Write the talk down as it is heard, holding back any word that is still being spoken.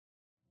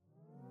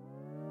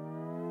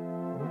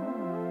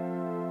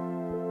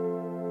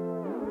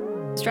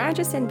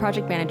Strategists and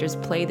project managers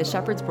play the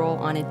shepherd's role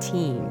on a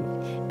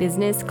team.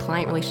 Business,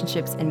 client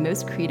relationships, and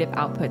most creative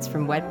outputs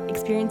from web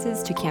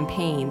experiences to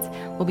campaigns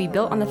will be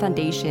built on the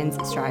foundations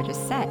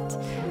strategists set.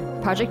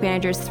 Project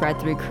managers thread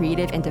through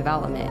creative and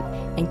development,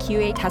 and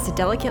QA has to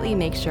delicately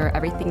make sure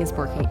everything is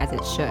working as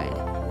it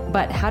should.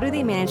 But how do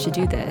they manage to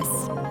do this?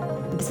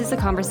 This is a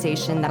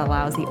conversation that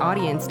allows the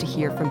audience to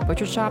hear from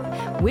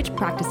Butchershop which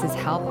practices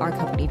help our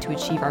company to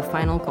achieve our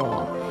final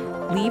goal.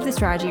 Leave the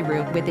strategy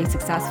room with a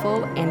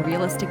successful and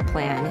realistic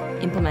plan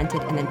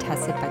implemented and then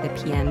tested by the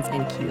PMs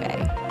and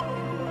QA.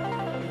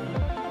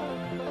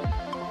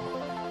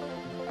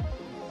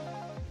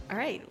 All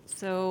right,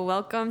 so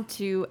welcome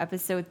to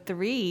episode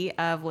 3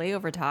 of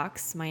Layover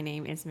Talks. My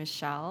name is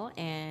Michelle,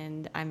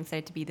 and I'm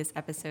excited to be this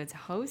episode's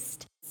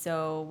host.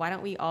 So why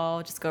don't we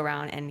all just go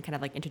around and kind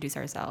of like introduce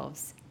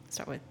ourselves?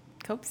 Start with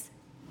Copes.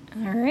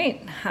 All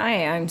right.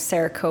 Hi, I'm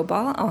Sarah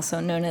Cobal, also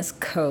known as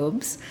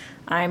Cobes.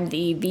 I'm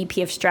the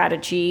VP of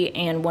Strategy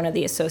and one of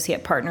the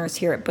associate partners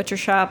here at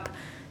Butchershop.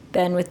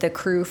 Been with the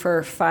crew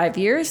for 5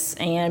 years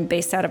and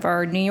based out of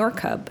our New York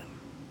hub.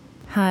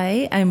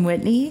 Hi, I'm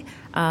Whitney.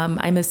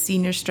 I'm a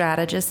senior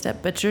strategist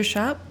at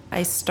Butchershop.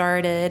 I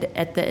started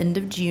at the end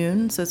of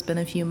June, so it's been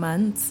a few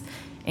months.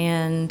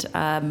 And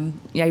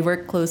I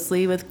work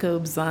closely with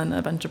Cobes on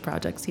a bunch of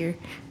projects here.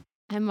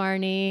 I'm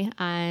Marnie.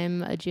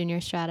 I'm a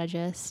junior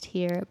strategist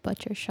here at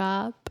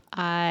Butchershop.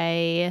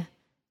 I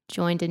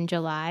joined in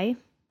July,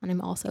 and I'm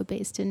also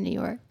based in New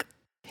York.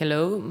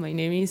 Hello, my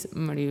name is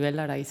Maribel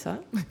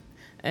Araiza,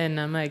 and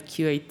I'm a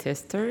QA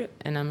tester,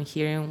 and I'm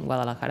here in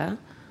Guadalajara.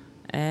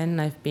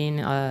 And I've been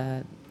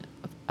at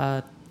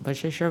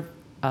Butchershop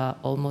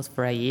almost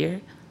for a year,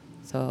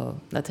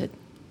 so that's it.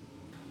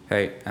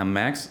 Hey, I'm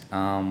Max.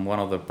 I'm one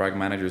of the product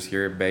managers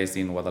here based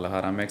in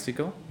Guadalajara,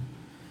 Mexico.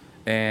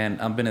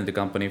 And I've been in the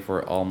company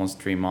for almost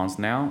 3 months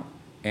now,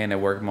 and I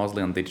work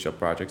mostly on digital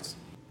projects.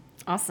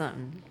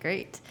 Awesome.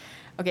 Great.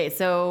 Okay,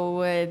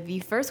 so the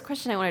first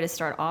question I wanted to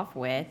start off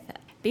with,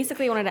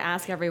 basically I wanted to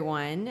ask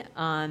everyone,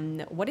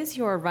 what is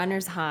your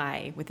runner's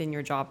high within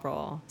your job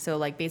role? So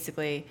like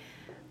basically,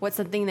 what's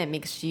something that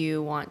makes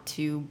you want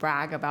to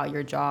brag about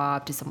your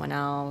job to someone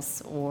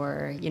else,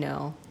 or, you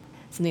know,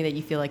 something that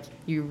you feel like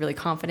you're really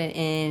confident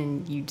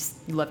in, you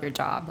love your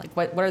job? Like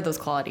what are those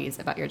qualities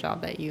about your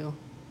job that you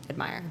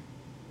admire?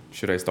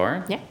 Should I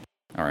start? Yeah.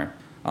 All right.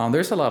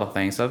 There's a lot of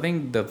things. I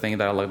think the thing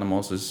that I like the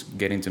most is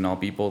getting to know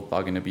people,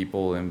 talking to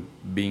people, and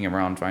being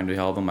around trying to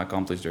help them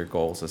accomplish their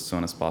goals as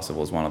soon as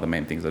possible is one of the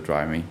main things that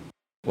drive me.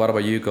 What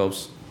about you,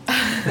 Copes?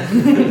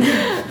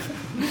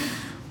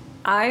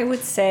 I would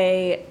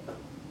say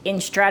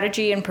in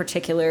strategy in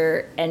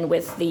particular, and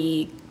with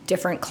the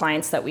different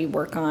clients that we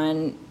work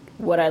on,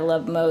 what I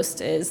love most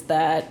is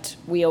that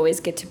we always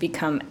get to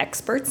become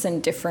experts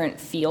in different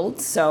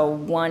fields. So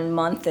 1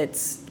 month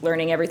it's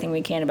learning everything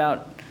we can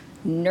about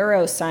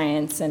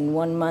neuroscience, and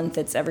 1 month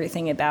it's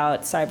everything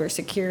about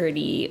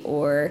cybersecurity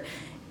or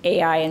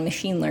AI and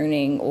machine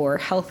learning or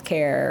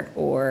healthcare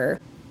or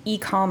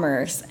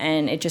e-commerce,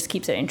 and it just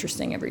keeps it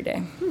interesting every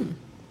day.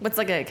 What's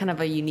like a kind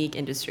of a unique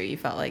industry you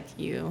felt like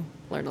you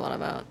learned a lot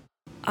about?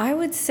 I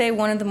would say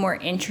one of the more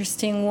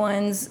interesting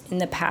ones in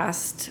the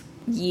past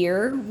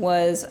year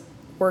was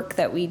work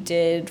that we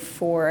did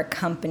for a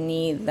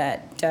company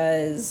that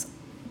does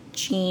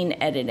gene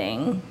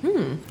editing.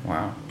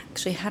 Wow.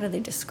 Actually, how do they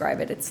describe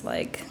it? It's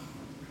like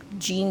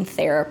gene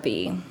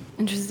therapy.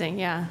 Interesting,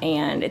 yeah.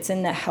 And it's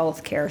in the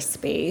healthcare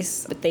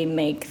space, but they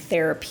make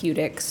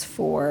therapeutics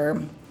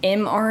for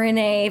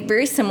mRNA,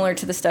 very similar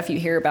to the stuff you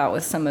hear about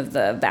with some of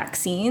the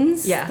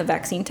vaccines, the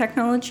vaccine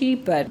technology.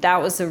 But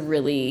that was a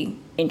really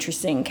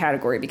interesting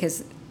category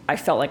because I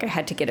felt like I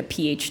had to get a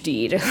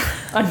PhD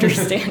to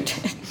understand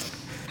it.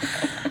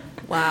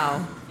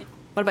 Wow.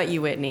 What about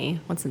you,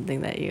 Whitney? What's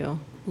something that you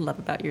love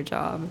about your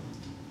job?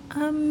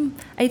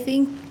 I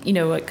think,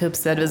 what Cope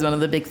said was one of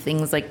the big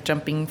things, like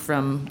jumping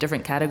from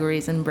different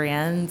categories and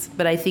brands.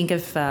 But I think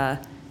if I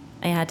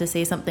had to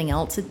say something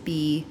else, it'd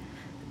be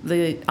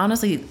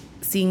honestly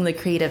seeing the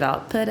creative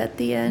output at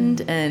the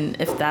end,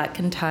 and if that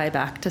can tie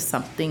back to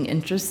something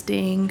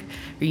interesting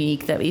or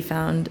unique that we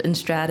found in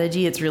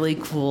strategy, it's really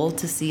cool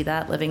to see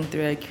that living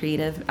through a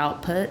creative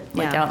output,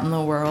 out in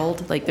the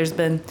world. Like there's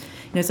been,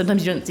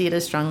 sometimes you don't see it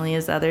as strongly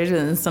as others, and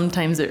then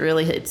sometimes it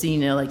really hits you,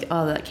 like,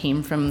 oh, that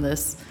came from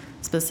this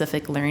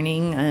specific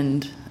learning,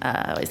 and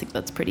I think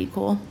that's pretty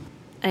cool.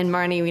 And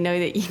Marnie, we know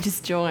that you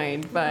just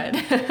joined, but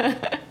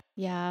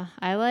Yeah,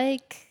 I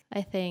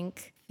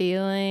think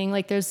feeling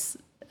like there's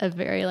a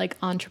very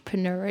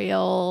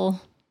entrepreneurial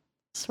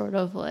sort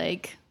of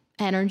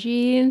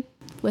energy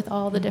with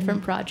all the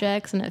different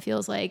projects, and it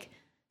feels like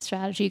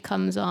strategy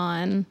comes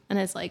on and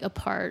it's a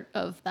part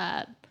of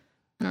that,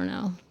 I don't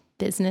know,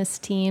 business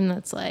team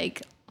that's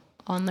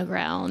on the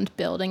ground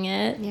building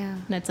it. Yeah.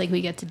 And it's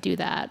we get to do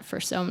that for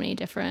so many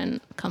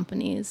different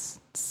companies.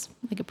 It's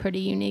a pretty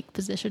unique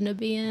position to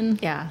be in.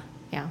 Yeah,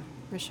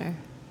 for sure.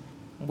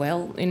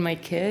 Well, in my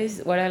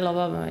case, what I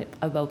love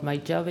about my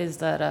job is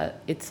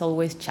that it's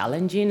always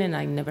challenging and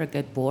I never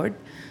get bored.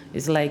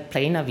 It's like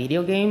playing a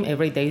video game.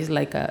 Every day is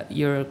like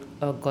you're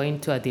going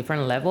to a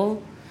different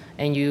level,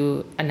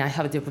 and I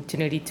have the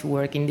opportunity to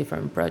work in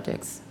different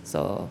projects.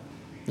 So,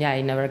 yeah,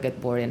 I never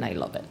get bored and I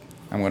love it.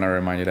 I'm going to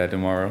remind you that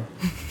tomorrow.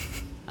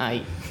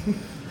 All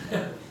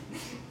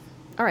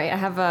right, I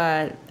have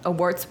a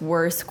what's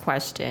worse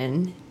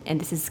question, and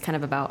this is kind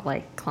of about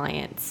like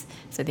clients.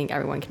 So I think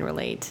everyone can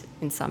relate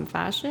in some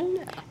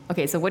fashion.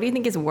 Okay, so what do you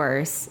think is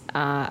worse?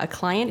 A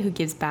client who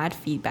gives bad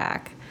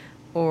feedback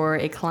or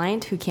a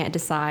client who can't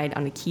decide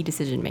on a key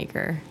decision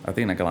maker? I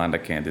think a client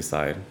that can't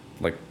decide,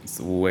 like, it's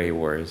way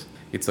worse.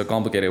 It's so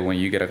complicated when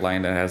you get a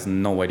client that has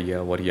no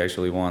idea what he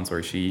actually wants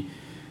or she,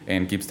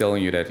 and keeps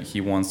telling you that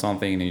he wants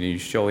something, and you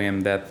show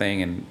him that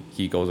thing, and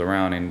he goes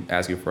around and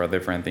asks you for a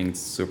different thing. It's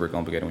super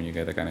complicated when you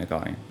get that kind of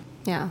client.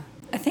 Yeah.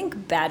 I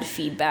think bad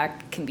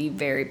feedback can be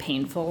very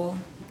painful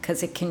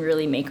because it can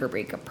really make or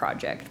break a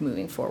project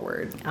moving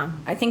forward. Yeah.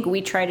 I think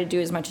we try to do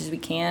as much as we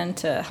can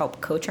to help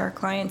coach our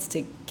clients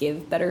to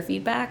give better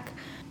feedback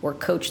or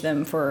coach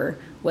them for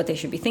what they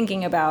should be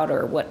thinking about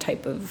or what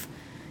type of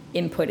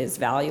input is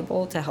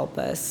valuable to help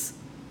us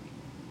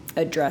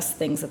address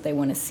things that they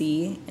want to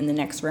see in the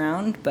next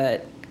round.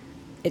 But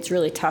it's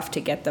really tough to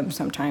get them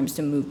sometimes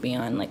to move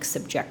beyond like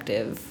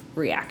subjective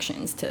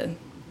reactions to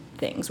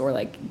things, or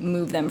like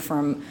move them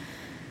from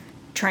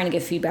trying to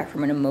give feedback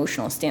from an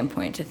emotional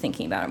standpoint to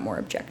thinking about it more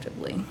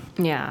objectively.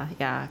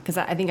 Yeah. Because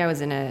I think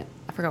I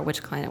forgot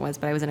which client it was,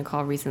 but I was in a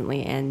call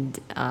recently, and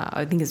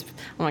I think I'm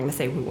not going to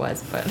say who it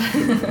was, but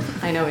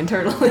I know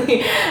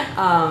internally.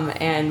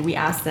 And we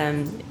asked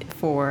them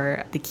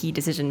for the key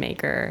decision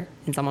maker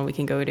and someone we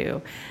can go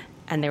to.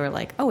 And they were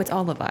like, oh, it's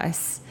all of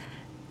us.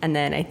 And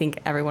then I think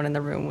everyone in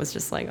the room was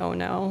just like, oh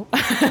no,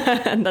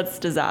 that's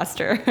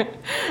disaster.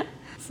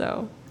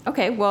 So,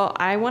 okay, well,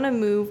 I want to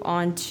move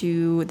on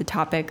to the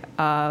topic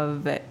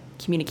of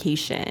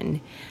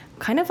communication,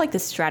 kind of like the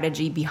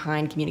strategy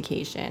behind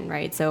communication,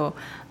 right? So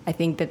I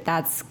think that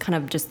that's kind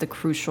of just the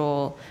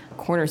crucial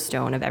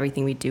cornerstone of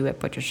everything we do at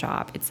Butcher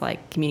Shop. It's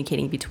like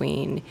communicating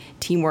between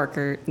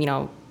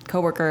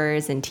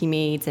coworkers and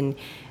teammates, and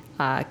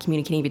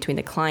communicating between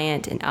the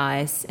client and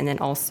us, and then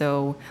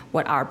also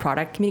what our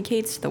product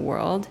communicates to the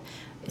world.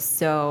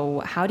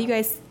 So how do you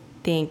guys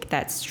think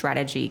that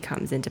strategy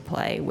comes into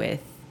play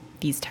with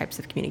these types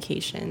of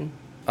communication?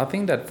 I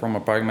think that from a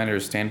product manager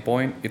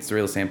standpoint, it's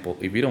real simple.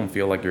 If you don't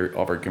feel like you're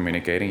over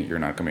communicating, you're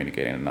not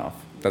communicating enough.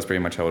 That's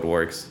pretty much how it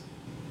works.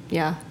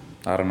 Yeah.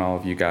 I don't know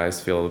if you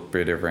guys feel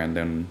pretty different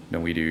than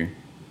we do.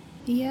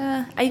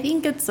 Yeah, I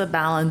think it's a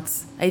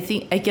balance. I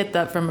think I get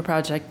that from a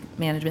project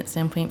management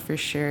standpoint for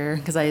sure,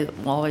 because I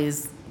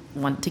always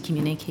want to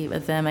communicate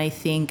with them. I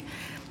think,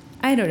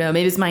 I don't know,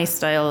 maybe it's my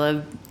style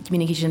of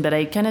communication, but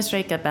I kind of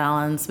strike a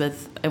balance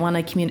with, I want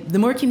to communicate, the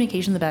more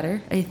communication, the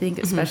better, I think,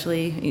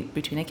 especially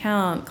between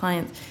account,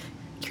 clients,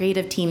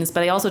 creative teams.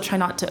 But I also try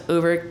not to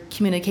over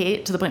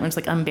communicate to the point where it's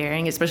like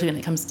unbearing, especially when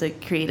it comes to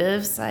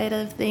creative side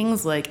of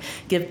things, like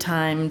give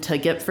time to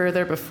get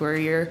further before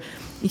you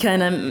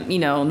kind of,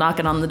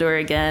 knocking on the door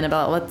again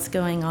about what's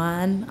going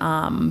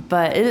on.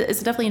 But it's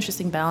definitely an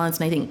interesting balance.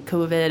 And I think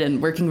COVID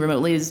and working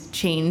remotely has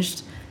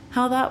changed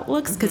how that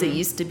looks, because it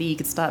used to be you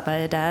could stop by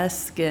a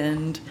desk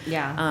and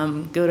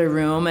go to a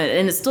room.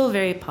 And it's still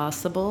very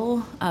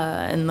possible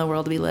in the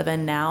world we live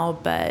in now,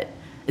 but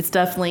it's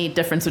definitely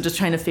different. So just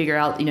trying to figure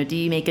out, do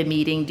you make a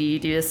meeting? Do you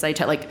do a site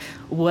chat? Like,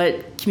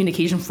 what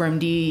communication form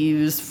do you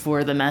use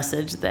for the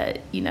message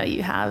that,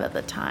 you have at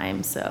the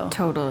time? So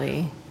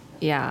Totally.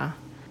 Yeah.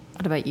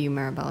 What about you,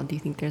 Maribel? Do you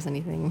think there's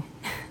anything?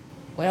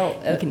 Well,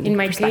 in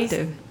my case,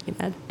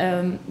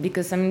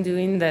 because I'm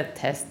doing the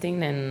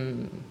testing,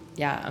 and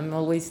I'm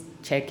always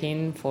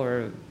checking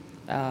for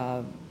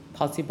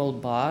possible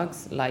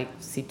bugs, like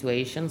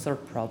situations or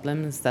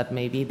problems that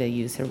maybe the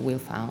user will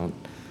find,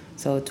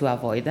 so to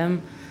avoid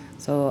them.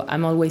 So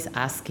I'm always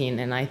asking,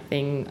 and I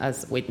think,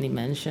 as Whitney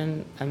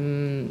mentioned,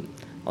 I'm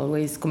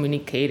always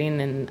communicating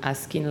and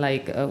asking,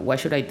 like, what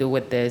should I do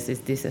with this?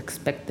 Is this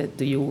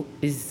expected?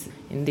 Is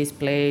in this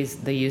place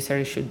the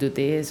user should do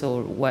this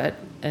or what?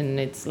 And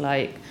it's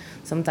like,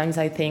 sometimes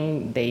I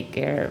think they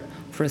get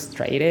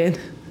frustrated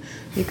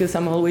because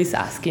I'm always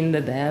asking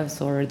the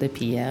devs or the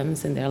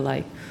PMs, and they're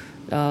like,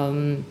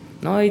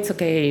 no, it's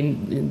okay,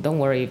 don't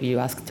worry if you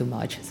ask too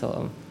much.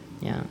 So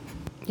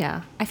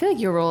Yeah, I feel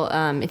like your role,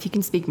 if you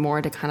can speak more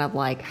to kind of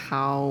like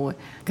how,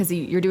 because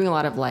you're doing a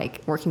lot of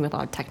like working with a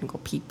lot of technical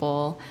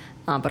people,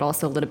 but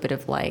also a little bit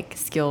of like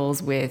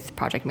skills with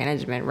project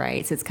management,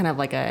 right? So it's kind of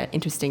like an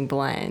interesting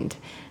blend.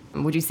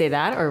 Would you say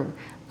that, or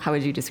how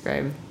would you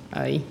describe?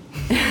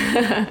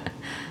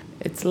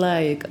 It's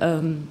like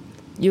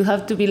you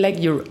have to be like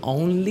your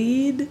own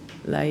lead.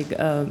 Like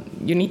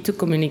you need to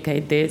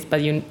communicate this,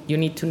 but you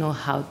need to know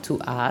how to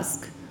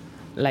ask.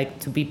 Like,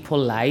 to be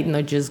polite,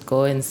 not just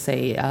go and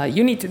say,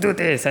 you need to do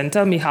this and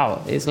tell me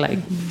how. It's like,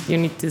 you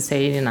need to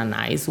say it in a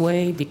nice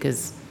way,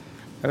 because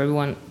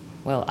everyone,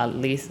 well, at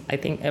least I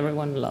think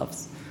everyone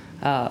loves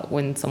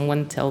when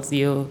someone tells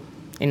you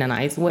in a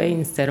nice way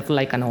instead of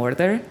like an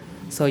order.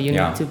 So you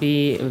need to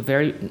be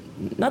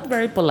not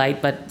very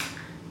polite, but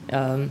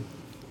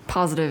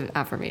positive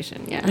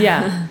affirmation. Yeah.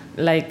 Yeah.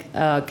 Like,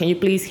 can you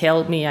please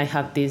help me? I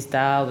have this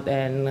doubt,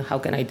 and how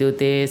can I do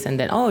this? And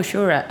then, oh,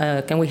 sure.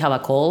 Can we have a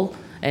call?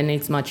 And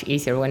it's much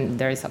easier when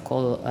there is a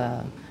call.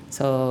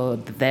 So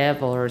the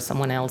dev or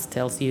someone else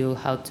tells you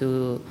how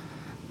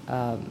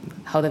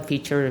the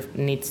feature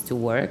needs to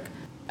work.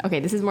 Okay,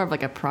 this is more of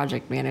like a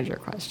project manager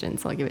question,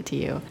 so I'll give it to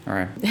you. All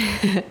right.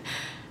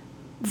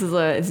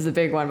 This is a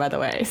big one, by the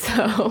way,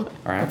 so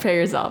prepare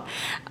yourself.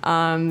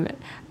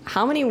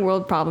 How many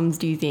world problems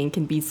do you think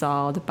can be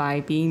solved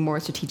by being more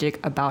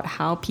strategic about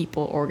how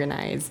people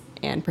organize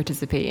and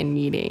participate in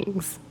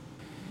meetings?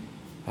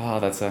 Oh,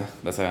 that's a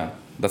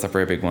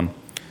very big one.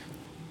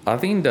 I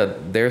think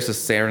that there's a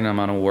certain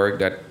amount of work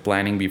that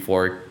planning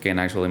before can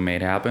actually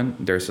make happen.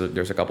 There's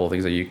a couple of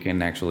things that you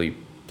can actually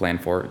plan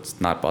for. It's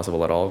not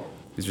possible at all.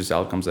 It's just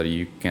outcomes that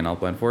you cannot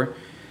plan for.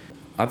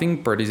 I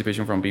think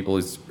participation from people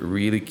is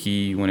really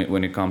key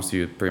when it comes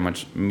to pretty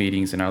much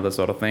meetings and all that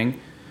sort of thing.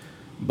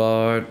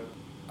 But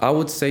I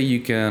would say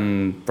you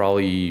can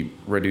probably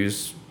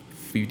reduce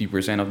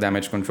 50% of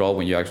damage control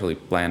when you actually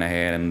plan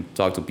ahead and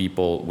talk to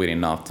people with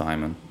enough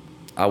time. And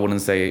I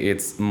wouldn't say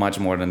it's much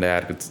more than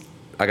that.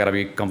 I gotta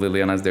be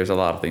completely honest, there's a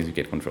lot of things you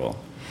can't control.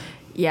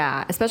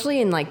 Yeah,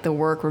 especially in like the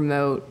work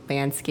remote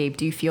landscape,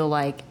 do you feel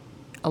like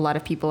a lot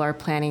of people are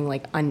planning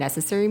like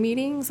unnecessary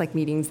meetings, like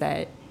meetings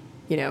that,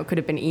 could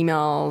have been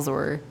emails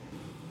or...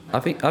 I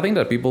think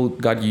that people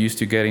got used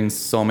to getting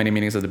so many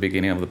meetings at the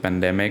beginning of the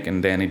pandemic,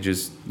 and then it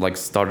just like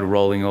started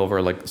rolling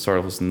over like sort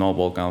of a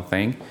snowball kind of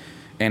thing.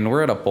 And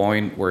we're at a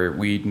point where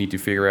we need to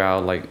figure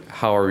out like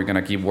how are we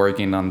gonna keep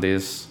working on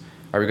this?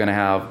 Are we gonna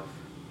have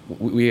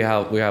we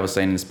have a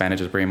saying in Spanish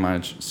that pretty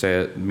much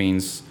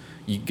means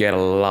you get a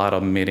lot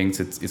of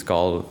meetings. It's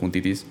called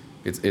juntitis.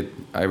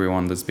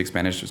 Everyone that speaks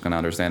Spanish is gonna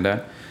understand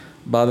that.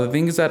 But the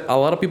thing is that a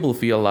lot of people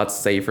feel a lot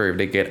safer if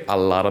they get a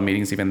lot of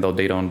meetings, even though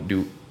they don't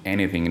do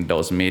anything in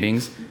those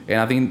meetings. And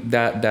I think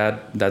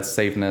that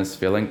safeness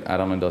feeling, I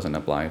don't know, doesn't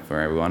apply for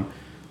everyone.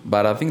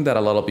 But I think that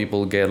a lot of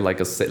people get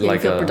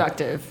feel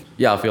productive.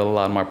 Yeah, I feel a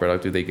lot more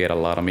productive. They get a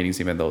lot of meetings,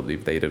 even though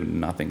if they do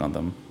nothing on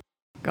them.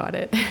 Got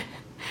it.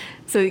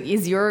 So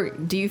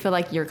do you feel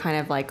like you're kind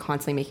of like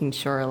constantly making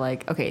sure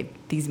like, okay,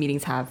 these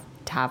meetings have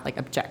to have like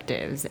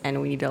objectives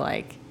and we need to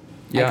like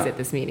exit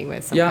this meeting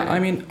with some I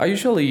mean, I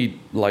usually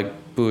like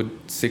put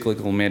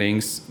cyclical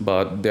meetings,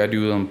 but I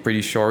do them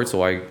pretty short,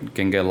 so I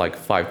can get like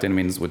 5-10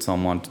 minutes with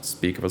someone to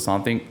speak about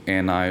something.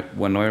 And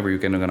whenever you're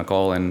gonna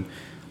call and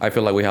I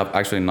feel like we have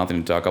actually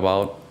nothing to talk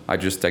about, I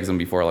just text them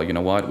before, like, you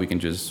know what, we can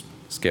just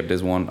skip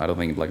this one. I don't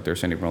think like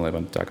there's anything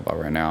relevant to talk about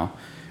right now.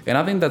 And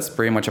I think that's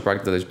pretty much a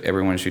practice that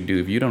everyone should do.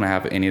 If you don't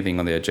have anything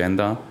on the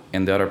agenda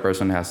and the other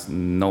person has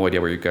no idea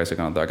what you guys are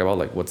going to talk about,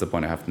 like, what's the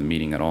point of having the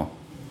meeting at all?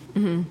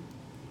 Mm-hmm.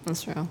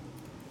 That's true.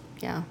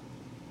 Yeah.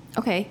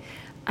 Okay.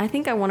 I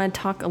think I want to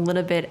talk a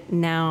little bit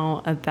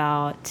now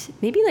about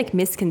maybe like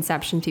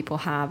misconceptions people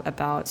have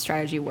about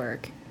strategy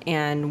work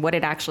and what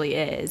it actually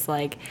is.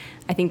 Like,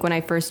 I think when I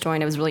first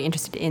joined, I was really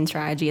interested in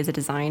strategy as a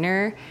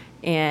designer.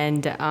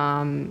 And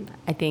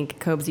I think,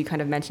 Cobes, you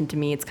kind of mentioned to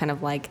me, it's kind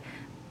of like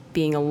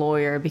being a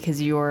lawyer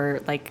because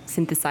you're like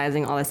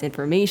synthesizing all this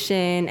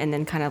information and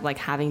then kind of like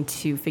having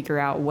to figure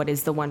out what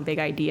is the one big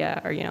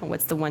idea or,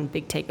 what's the one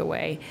big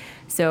takeaway.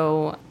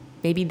 So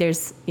maybe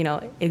there's,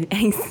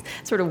 any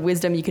sort of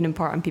wisdom you can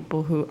impart on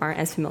people who aren't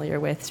as familiar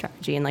with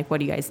strategy and like, what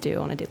do you guys do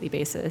on a daily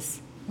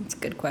basis? That's a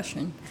good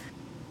question.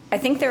 I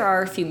think there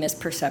are a few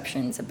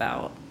misperceptions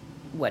about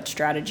what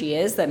strategy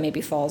is that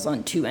maybe falls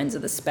on two ends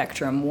of the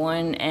spectrum.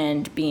 One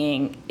end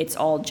being it's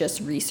all just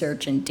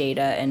research and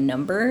data and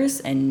numbers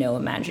and no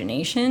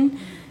imagination.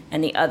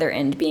 And the other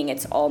end being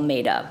it's all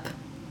made up.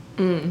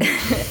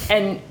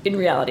 And in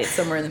reality, it's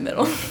somewhere in the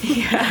middle.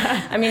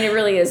 Yeah. I mean, it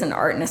really is an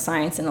art and a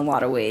science in a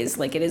lot of ways.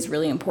 Like, it is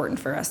really important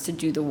for us to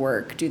do the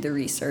work, do the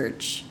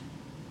research,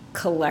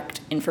 collect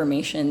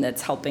information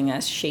that's helping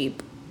us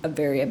shape a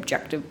very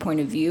objective point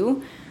of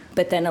view.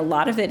 But then a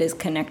lot of it is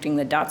connecting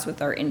the dots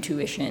with our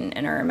intuition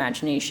and our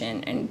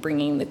imagination and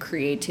bringing the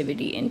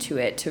creativity into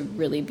it to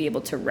really be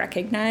able to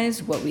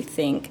recognize what we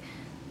think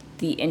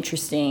the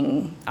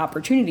interesting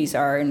opportunities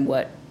are and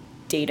what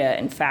data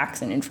and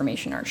facts and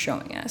information are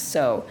showing us.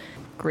 So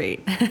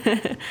great.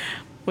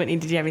 Whitney,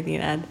 did you have anything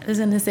to add? I was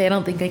going to say, I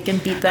don't think I can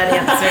beat that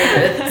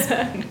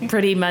answer. It's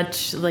pretty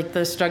much like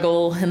the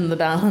struggle and the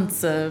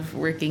balance of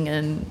working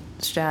in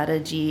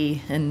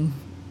strategy and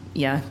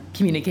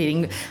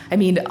communicating. I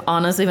mean,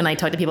 honestly, when I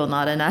talk to people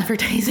not in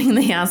advertising,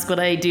 they ask what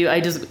I do.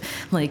 I just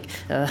like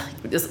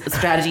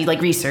strategy,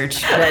 like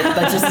research, but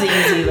that's just the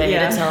easy way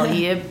to tell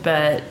you.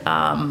 But,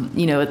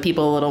 with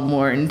people a little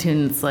more in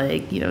tune, it's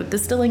like,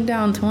 distilling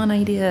down to one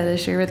idea to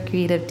share with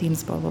creative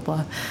teams, blah, blah,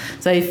 blah.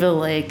 So I feel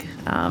like,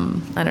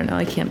 I don't know,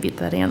 I can't beat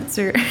that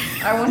answer.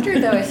 I wonder,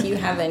 though, if you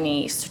have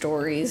any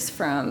stories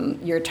from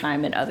your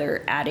time at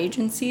other ad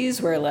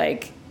agencies where,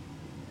 like,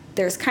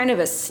 there's kind of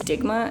a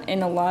stigma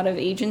in a lot of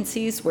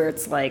agencies where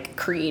it's like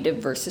creative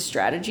versus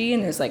strategy,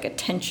 and there's like a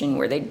tension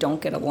where they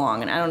don't get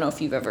along. And I don't know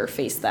if you've ever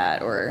faced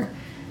that or.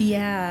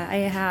 Yeah, I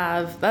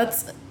have.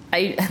 That's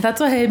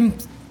why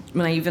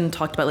when I even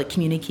talked about like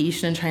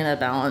communication and trying to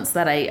balance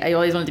that, I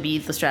always wanted to be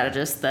the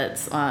strategist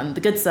that's on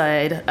the good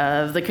side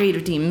of the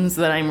creative teams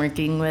that I'm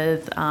working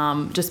with,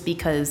 just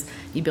because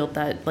you built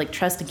that like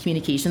trust and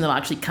communication that'll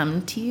actually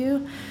come to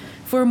you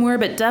for more.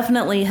 But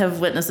definitely have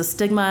witnessed a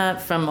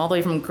stigma from all the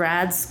way from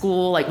grad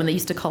school, like when they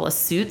used to call us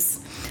suits,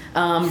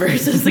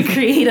 versus the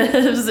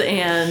creatives,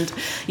 and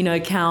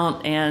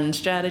account and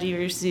strategy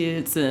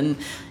pursuits, and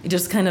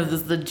just kind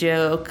of the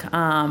joke.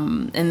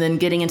 And then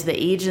getting into the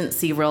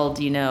agency world,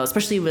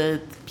 especially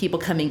with people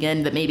coming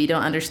in that maybe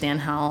don't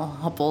understand how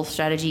helpful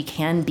strategy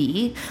can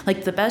be.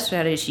 Like the best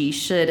strategy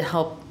should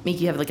help make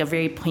you have like a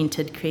very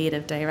pointed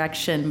creative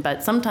direction,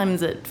 but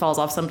sometimes it falls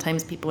off.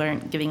 Sometimes people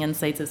aren't giving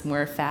insights as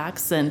more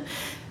facts, and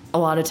a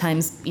lot of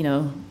times,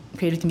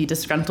 creative can be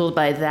disgruntled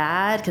by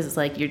that because it's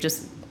like you're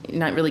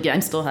not really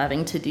I'm still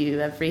having to do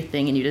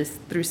everything, and you just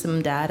threw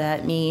some data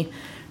at me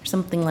or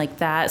something like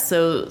that.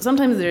 So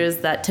sometimes there is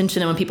that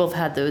tension, and when people have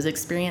had those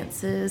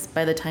experiences,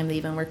 by the time they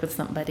even work with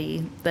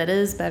somebody that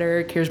is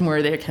better, cares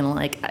more, they're kind of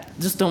like,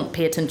 just don't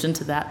pay attention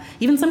to that.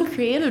 Even some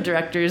creative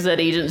directors at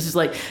agencies,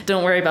 like,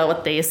 don't worry about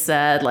what they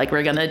said, like,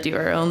 we're gonna do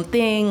our own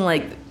thing.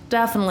 Like,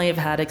 definitely have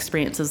had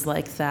experiences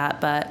like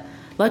that, but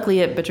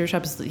luckily at Butcher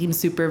Shop seems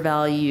super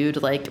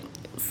valued. Like,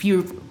 a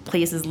few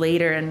places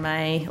later in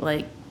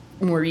my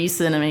more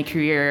recent in my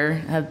career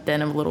have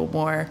been a little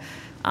more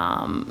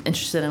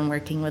interested in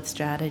working with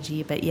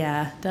strategy. But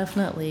yeah,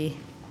 definitely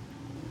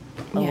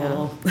a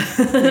little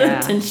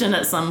tension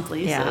at some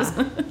places.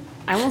 Yeah.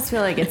 I almost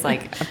feel like it's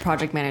like a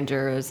project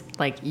manager is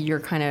like you're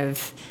kind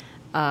of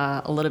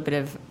a little bit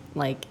of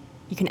like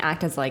you can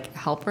act as like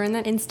helper in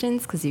that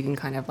instance, because you can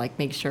kind of like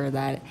make sure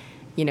that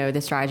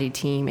the strategy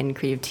team and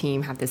creative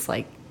team have this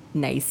like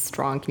nice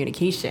strong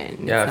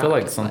communication. Yeah, I feel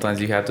like sometimes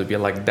you have to be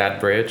like that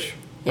bridge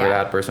or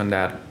that person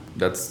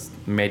that's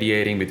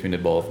mediating between the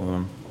both of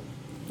them.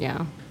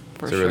 Yeah,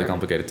 for it's a really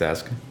complicated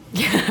task.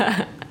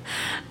 Yeah.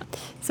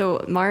 So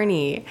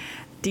Marnie,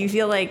 do you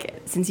feel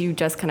like since you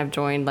just kind of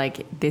joined,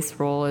 like this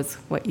role is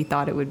what you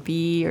thought it would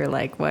be, or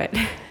like what?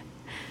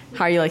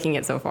 How are you liking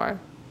it so far?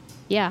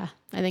 Yeah,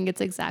 I think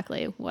it's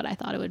exactly what I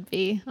thought it would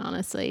be,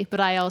 honestly. But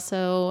I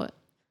also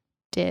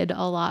did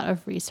a lot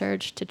of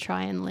research to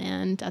try and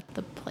land at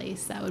the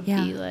place that would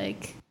be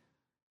like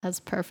as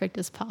perfect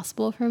as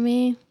possible for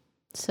me.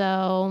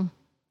 So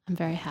I'm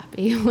very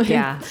happy with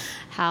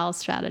how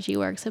strategy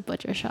works at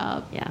Butcher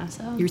Shop. Yeah.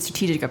 So you were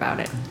strategic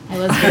about it. I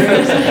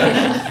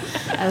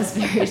was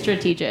very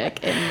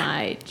strategic in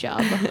my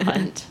job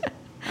hunt.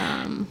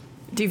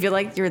 Do you feel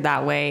like you're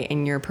that way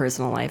in your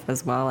personal life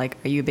as well? Like,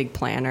 are you a big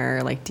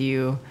planner? Like, do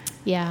you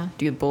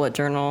bullet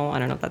journal? I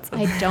don't know if that's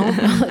I don't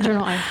bullet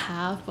journal. I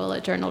have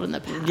bullet journaled in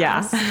the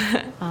past.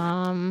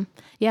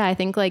 Yeah. I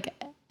think like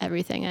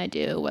everything I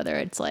do, whether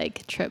it's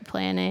like trip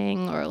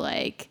planning or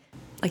like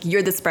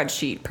you're the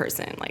spreadsheet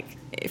person. Like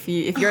if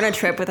you're on a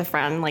trip with a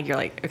friend, like you're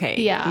like, okay,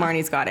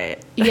 Marnie's got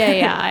it.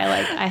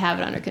 I have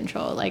it under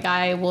control. Like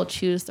I will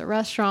choose the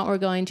restaurant we're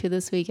going to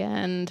this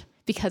weekend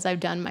because I've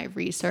done my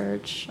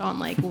research on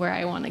like where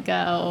I want to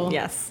go.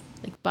 Yes.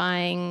 Like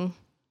buying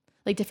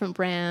like different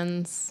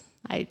brands.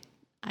 I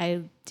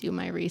do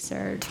my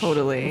research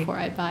totally before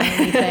I buy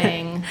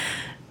anything.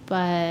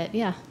 But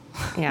yeah.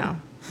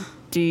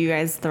 Do you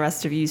guys, the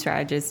rest of you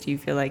strategists, do you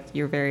feel like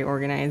you're very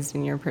organized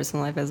in your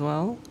personal life as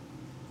well?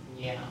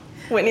 Yeah.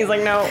 Whitney's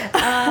like, no.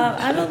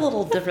 I'm a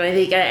little different. I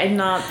think I'm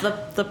not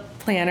the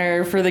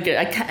planner for the good.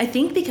 I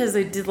think because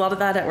I did a lot of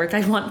that at work,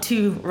 I want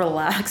to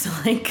relax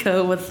and like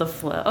go with the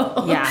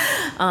flow. Yeah.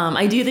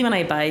 I do think when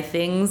I buy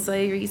things,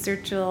 I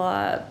research a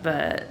lot,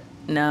 but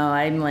no,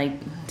 I'm like,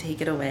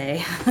 take it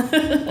away.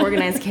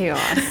 Organized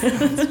chaos.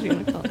 That's what you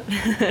want to call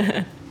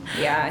it.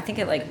 Yeah, I think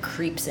it like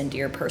creeps into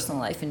your personal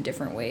life in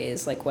different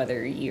ways, like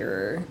whether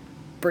you're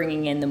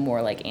bringing in the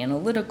more like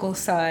analytical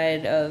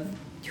side of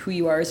who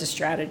you are as a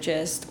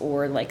strategist,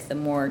 or like the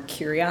more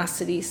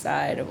curiosity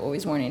side of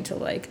always wanting to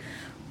like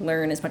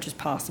learn as much as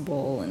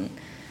possible and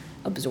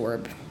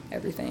absorb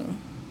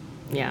everything.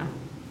 Yeah,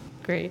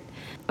 great.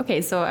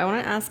 Okay, so I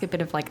want to ask a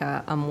bit of like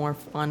a more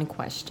fun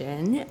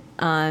question.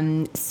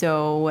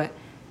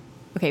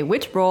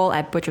 Which role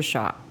at Butcher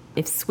Shop,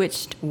 if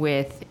switched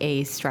with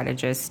a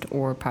strategist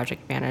or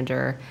project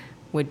manager,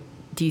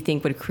 do you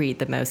think would create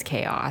the most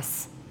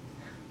chaos?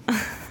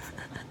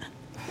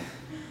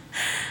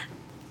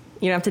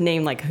 You don't have to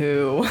name like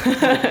who,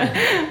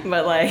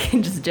 but like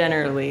just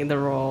generally the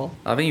role.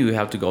 I think you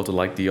have to go to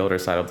like the other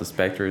side of the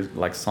spectrum,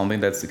 like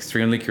something that's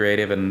extremely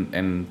creative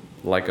and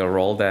like a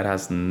role that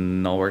has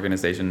no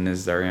organization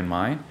necessary in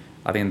mind.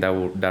 I think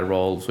that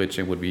role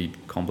switching would be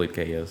complete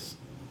chaos.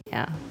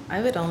 Yeah.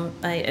 I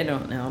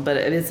don't know, but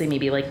I would say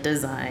maybe like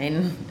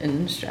design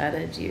and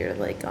strategy or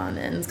like on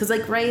ends. Because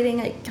like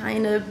writing, I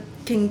kind of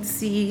can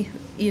see,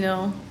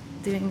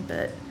 doing,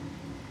 but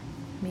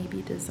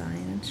maybe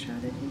design and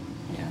strategy.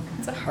 Yeah,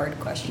 it's a hard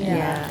question.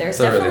 Yeah. There's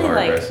It's a really definitely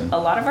hard like question. a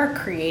lot of our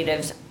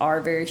creatives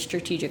are very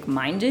strategic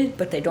minded,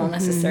 but they don't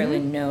necessarily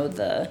know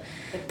the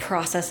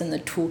process and the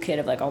toolkit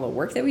of like all the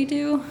work that we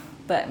do.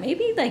 But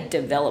maybe like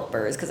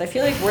developers, because I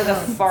feel like we're the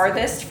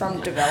farthest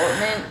from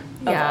development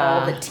of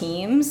all the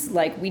teams.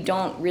 Like we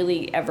don't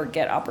really ever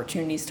get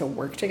opportunities to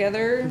work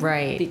together,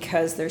 Right.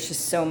 Because there's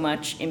just so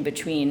much in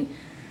between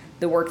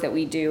the work that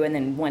we do and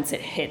then once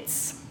it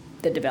hits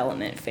the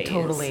development phase.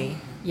 Totally.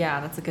 Yeah,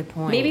 that's a good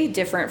point. Maybe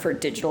different for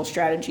digital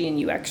strategy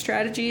and UX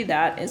strategy.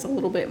 That is a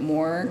little bit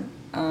more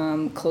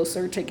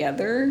closer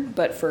together,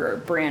 but for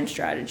brand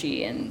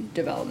strategy and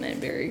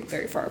development, very,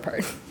 very far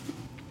apart.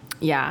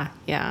 Yeah,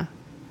 yeah.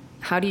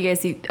 How do you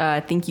guys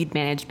think you'd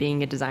manage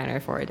being a designer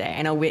for a day?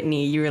 I know,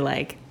 Whitney, you were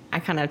like, I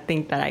kind of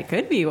think that I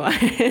could be one.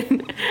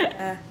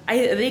 I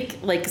think,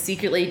 like,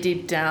 secretly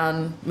deep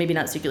down, maybe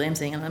not secretly, I'm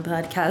saying it on a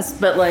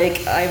podcast, but,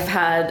 like, I've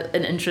had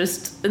an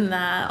interest in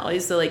that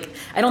always. So, like,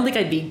 I don't think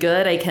I'd be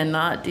good. I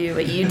cannot do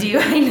what you do.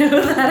 I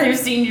know that. I've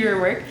seen your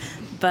work.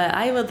 But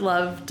I would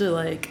love to,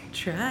 like,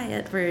 try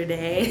it for a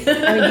day.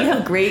 I mean, you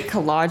have great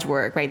collage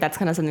work, right? That's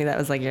kind of something that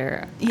was like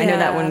your... I know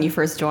that when you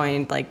first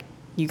joined, like,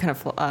 you kind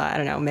of, I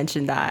don't know,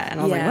 mentioned that.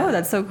 And I was like, oh,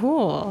 that's so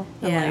cool.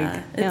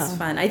 Yeah, it's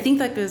fun. I think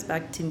that goes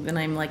back to when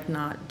I'm, like,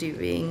 not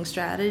doing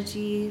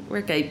strategy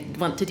work. I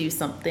want to do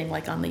something,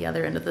 like, on the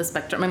other end of the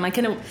spectrum. I'm like,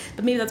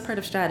 but maybe that's part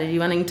of strategy,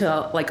 wanting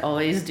to, like,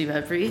 always do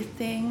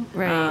everything.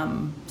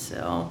 Right.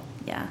 So,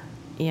 yeah.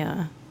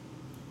 Yeah.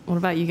 What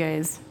about you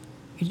guys?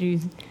 Could you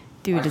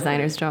do a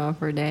designer's job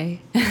for a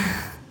day?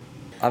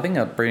 I think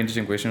a pretty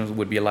interesting question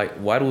would be like,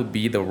 what would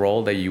be the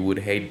role that you would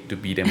hate to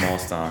be the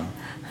most on?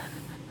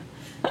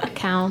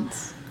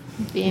 Accounts,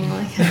 being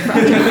like a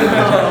project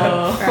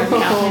manager or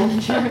account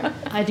manager.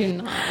 I do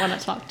not want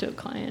to talk to a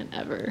client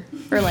ever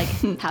or like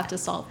have to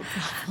solve a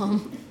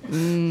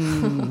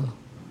problem.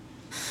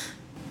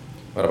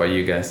 What about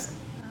you guys?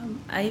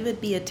 I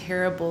would be a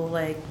terrible,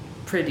 like,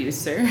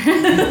 producer.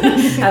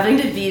 Having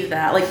to be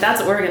that, like,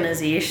 that's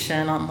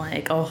organization on,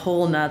 like, a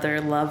whole nother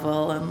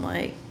level and,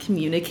 like,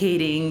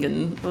 communicating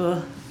and,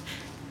 that'd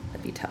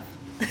be tough.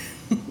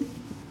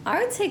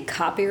 I would say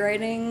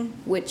copywriting,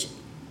 which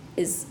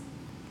is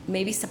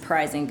maybe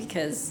surprising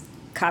because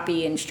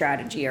copy and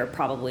strategy are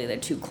probably the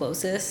two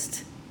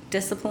closest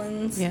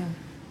disciplines. Yeah.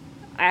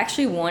 I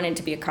actually wanted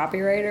to be a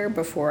copywriter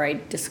before I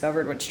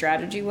discovered what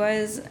strategy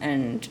was,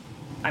 and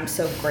I'm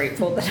so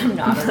grateful that I'm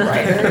not a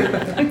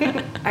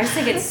writer. I just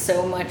think it's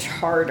so much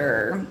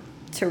harder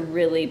to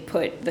really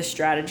put the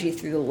strategy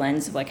through the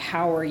lens of like,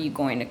 how are you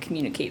going to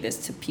communicate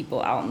this to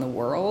people out in the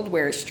world?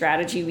 Where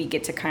strategy, we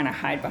get to kind of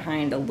hide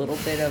behind a little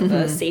bit of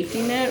a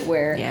safety net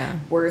where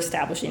we're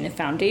establishing the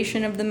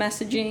foundation of the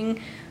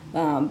messaging,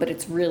 but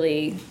it's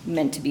really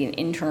meant to be an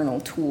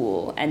internal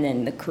tool. And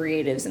then the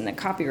creatives and the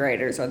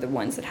copywriters are the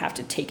ones that have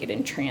to take it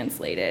and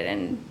translate it.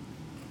 And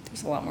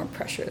there's a lot more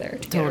pressure there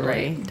to get it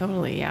right.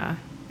 Totally, yeah.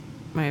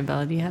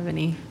 Maribel, do you have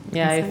any?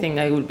 Yeah, I insight? think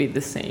I would be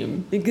the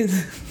same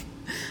because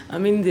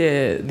I'm in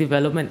the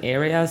development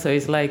area, so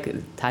it's like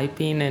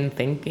typing and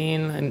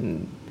thinking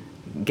and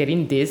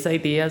getting these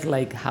ideas,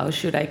 like how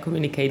should I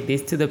communicate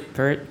this to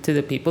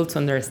the people to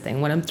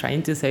understand what I'm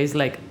trying to say. Is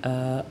like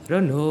I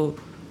don't know,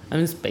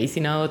 I'm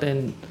spacing out,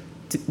 and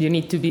you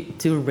need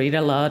to read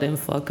a lot and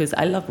focus.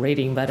 I love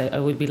reading, but I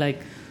would be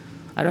like,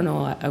 I don't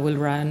know, I will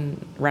run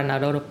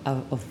out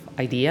of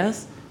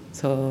ideas.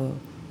 So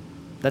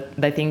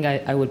I think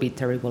I would be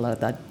terrible at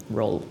that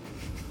role.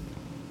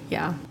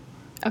 Yeah.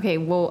 Okay,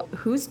 well,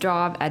 whose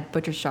job at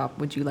Butcher Shop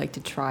would you like to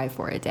try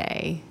for a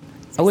day?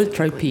 I will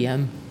try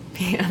PM.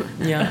 PM.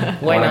 Yeah.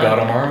 Why Wanna not? go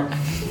tomorrow?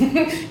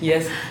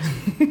 Yes.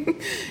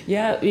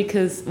 Yeah,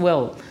 because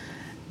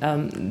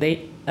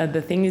they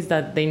the thing is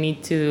that they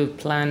need to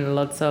plan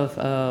lots of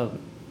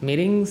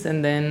meetings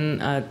and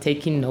then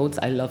taking notes.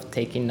 I love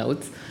taking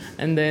notes.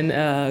 And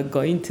then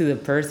going to the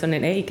person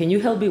and, hey, can you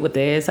help me with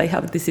this? I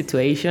have this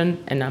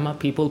situation, and I'm a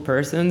people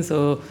person,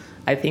 so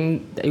I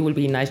think it will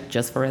be nice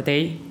just for a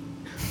day.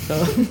 So,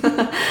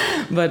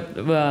 but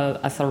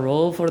as a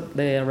role for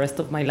the rest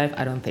of my life,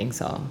 I don't think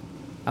so.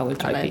 I will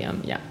try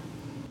PM. Yeah.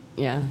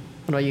 Yeah.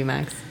 What about you,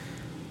 Max?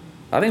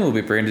 I think it would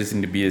be pretty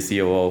interesting to be a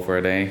COO for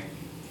a day.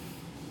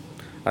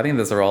 I think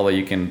that's a role that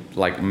you can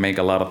like make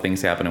a lot of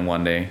things happen in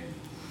one day.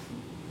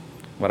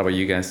 What about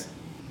you guys?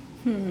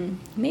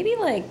 Maybe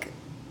like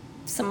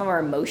some of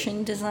our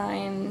motion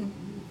design.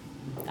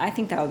 I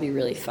think that would be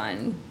really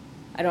fun.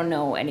 I don't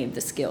know any of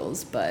the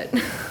skills, but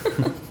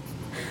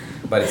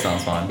But it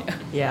sounds fun.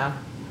 Yeah.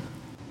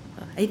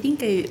 I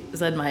think I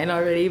said mine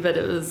already, but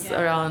it was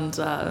around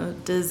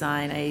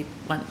design. I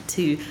want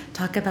to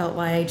talk about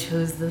why I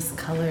chose this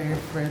color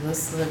for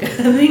this look,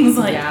 things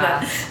like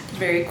that.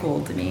 Very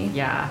cool to me.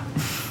 Yeah.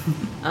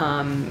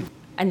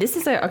 And this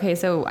is okay,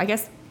 so I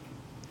guess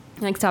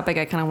the next topic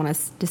I kind of want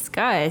to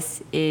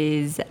discuss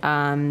is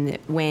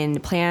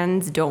when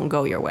plans don't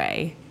go your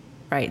way,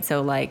 right?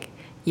 So like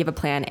you have a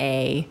plan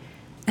A,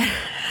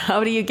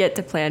 how do you get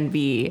to plan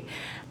B?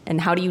 And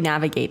how do you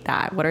navigate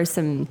that? What are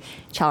some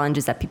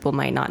challenges that people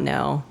might not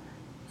know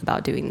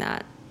about doing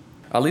that?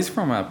 at least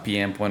from a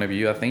PM point of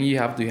view, I think you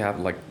have to have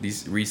like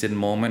this recent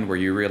moment where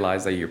you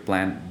realize that your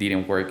plan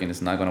didn't work and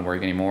it's not going to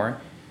work anymore.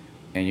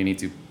 And you need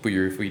to put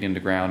your feet in the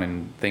ground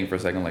and think for a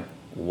second, like,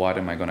 what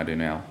am I going to do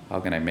now? How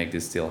can I make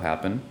this still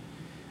happen?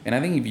 And I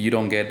think if you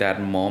don't get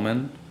that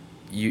moment,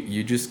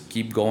 you just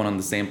keep going on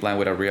the same plan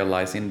without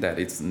realizing that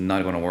it's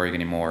not going to work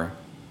anymore.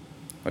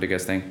 What do you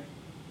guys think?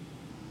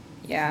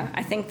 Yeah,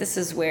 I think this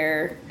is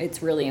where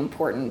it's really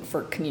important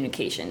for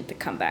communication to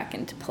come back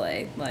into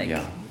play. Like,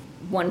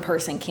 one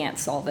person can't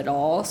solve it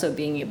all, so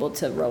being able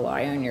to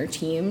rely on your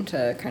team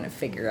to kind of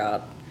figure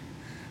out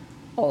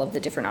all of the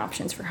different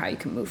options for how you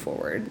can move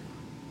forward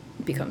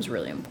becomes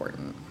really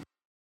important.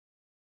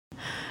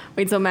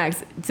 Wait, so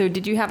Max, so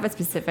did you have a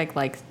specific,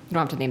 like, you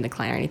don't have to name the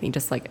client or anything,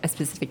 just like a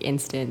specific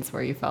instance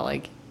where you felt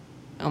like,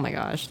 oh my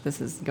gosh,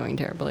 this is going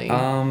terribly?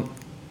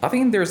 I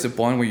think there's a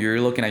point where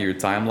you're looking at your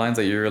timelines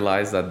that you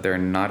realize that they're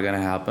not going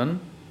to happen.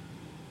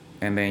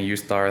 And then you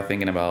start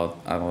thinking about,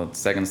 I don't know,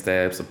 second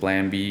steps, a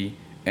plan B.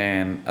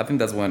 And I think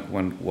that's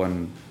when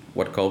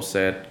what Cope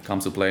said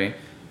comes to play.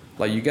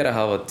 Like, you got to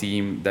have a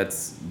team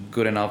that's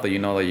good enough that you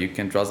know that you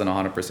can trust them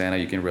 100%, that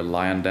you can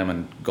rely on them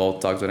and go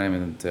talk to them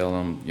and tell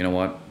them, you know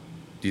what,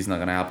 this is not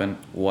going to happen.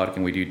 What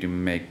can we do to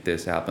make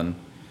this happen?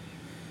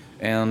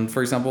 And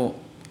for example,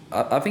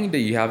 I think that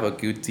you have a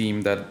good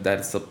team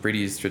that's a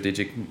pretty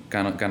strategic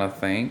kind of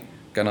thing.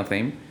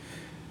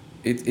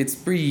 It's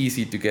pretty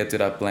easy to get to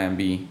that plan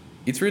B.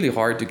 It's really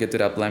hard to get to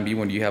that plan B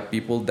when you have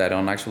people that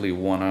don't actually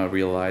want to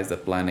realize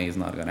that plan A is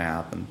not going to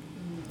happen.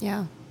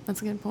 Yeah,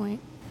 that's a good point.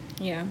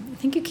 Yeah, I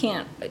think you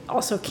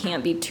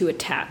can't be too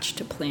attached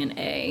to plan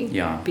A.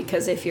 Yeah.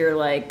 Because if you're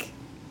like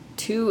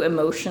too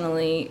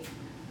emotionally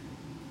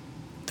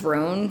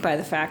thrown by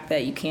the fact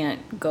that you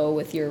can't go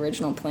with your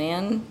original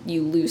plan,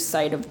 you lose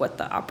sight of what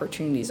the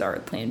opportunities are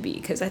at plan B.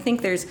 Because I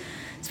think there's,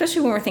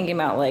 especially when we're thinking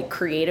about like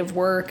creative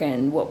work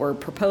and what we're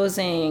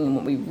proposing and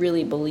what we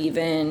really believe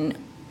in,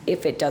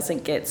 if it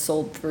doesn't get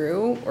sold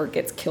through or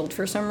gets killed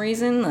for some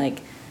reason,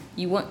 like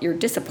you're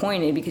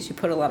disappointed because you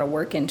put a lot of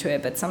work into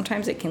it, but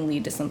sometimes it can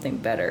lead to something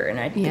better. And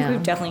I think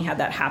we've definitely had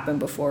that happen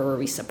before, where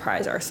we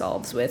surprise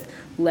ourselves with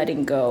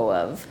letting go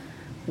of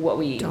what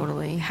we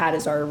had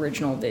as our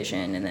original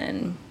vision and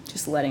then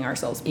just letting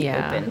ourselves be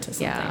open to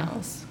something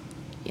else.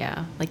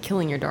 Yeah, like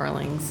killing your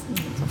darlings.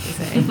 That's what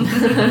they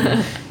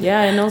say.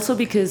 Yeah, and also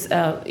because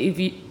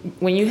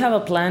when you have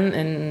a plan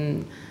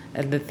and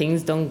the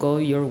things don't go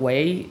your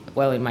way,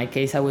 well, in my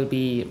case, I will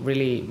be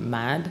really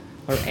mad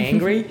or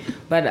angry.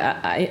 But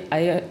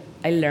I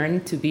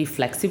learned to be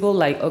flexible.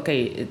 Like,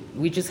 okay,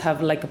 we just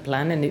have like a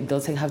plan, and it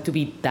doesn't have to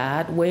be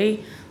that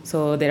way.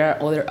 So there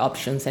are other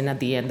options, and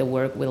at the end, the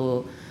work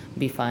will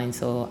be fine.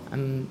 So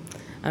I'm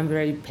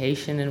very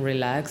patient and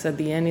relaxed. At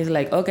the end, it's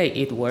like, okay,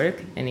 it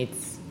worked, and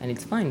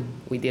it's fine.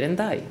 We didn't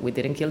die. We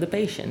didn't kill the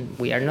patient.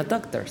 We are not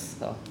doctors.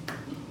 So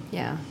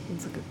yeah,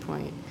 that's a good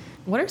point.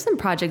 What are some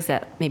projects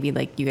that maybe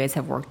like you guys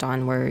have worked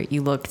on where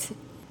you looked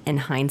in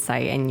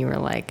hindsight and you were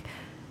like,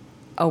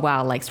 oh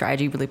wow, like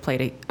strategy really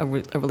played a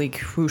really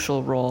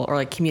crucial role, or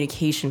like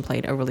communication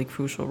played a really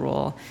crucial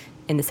role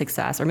in the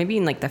success, or maybe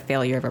in like the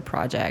failure of a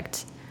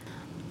project?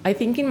 I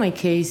think in my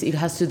case, it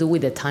has to do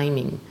with the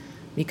timing,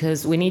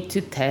 because we need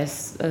to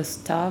test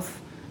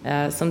stuff.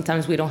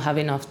 Sometimes we don't have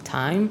enough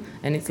time,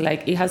 and it's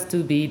like it has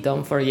to be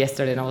done for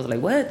yesterday. And I was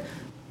like, what?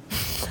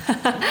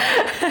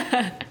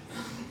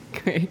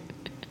 Great.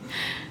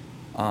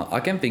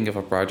 I can't think of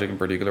a project in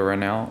particular right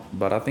now,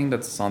 but I think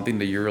that's something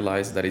that you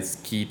realize that it's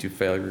key to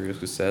failure or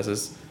success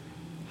is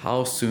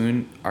how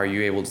soon are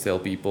you able to tell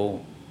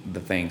people the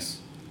things?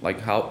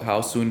 Like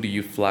how soon do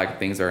you flag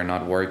things that are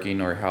not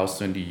working, or how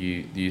soon do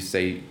you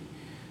say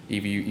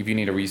if you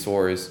need a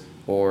resource,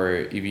 or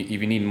if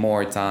you need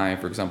more time?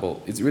 For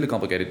example, it's really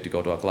complicated to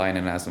go to a client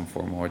and ask them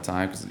for more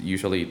time, because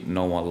usually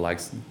no one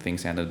likes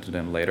things handed to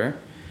them later.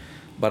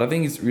 But I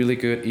think it's really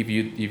good if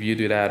you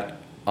do that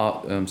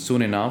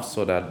soon enough,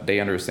 so that they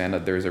understand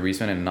that there's a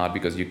reason and not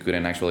because you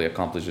couldn't actually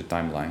accomplish the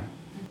timeline.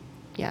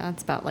 Yeah,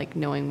 it's about like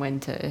knowing when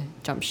to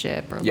jump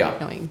ship, or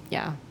like knowing.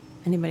 Yeah.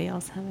 Anybody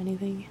else have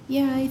anything?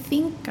 Yeah, I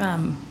think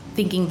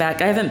thinking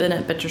back, I haven't been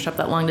at Butcher Shop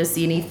that long to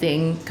see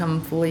anything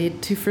come fully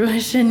to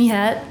fruition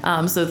yet.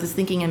 So this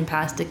thinking in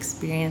past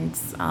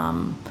experience,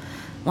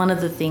 one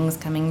of the things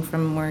coming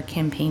from more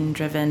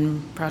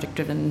campaign-driven,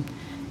 product-driven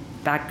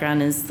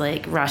background is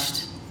like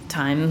rushed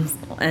times.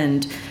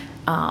 And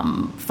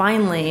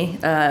finally,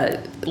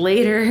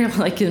 later,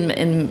 like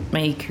in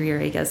my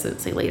career, I guess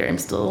I'd say later, I'm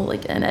still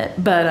like in it.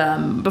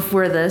 But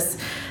before this,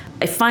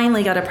 I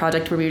finally got a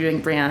project where we were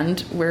doing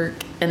brand work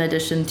in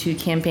addition to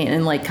campaign,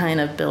 and like kind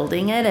of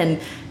building it, and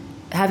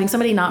having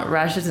somebody not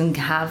rush and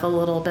have a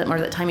little bit more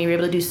of that time. You were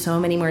able to do so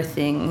many more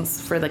things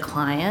for the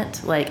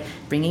client, like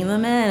bringing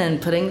them in and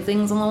putting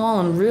things on the wall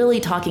and really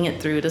talking it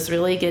through, just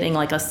really getting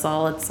like a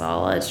solid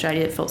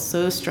strategy that felt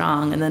so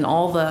strong. And then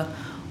all the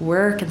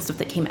work and stuff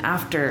that came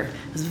after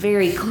was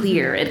very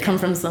clear. It come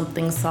from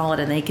something solid,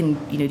 and they can,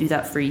 do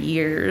that for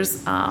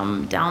years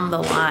down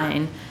the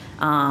line.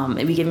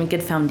 And we gave them a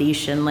good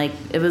foundation. Like,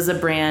 it was a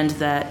brand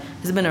that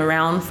has been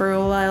around for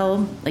a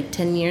while, like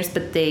 10 years,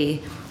 but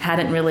they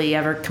hadn't really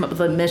ever come up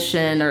with a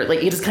mission, or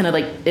like it just kind of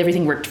like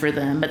everything worked for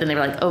them. But then they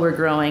were like, oh, we're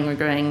growing. We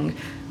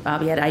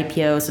had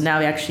IPO, so now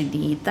we actually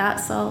need that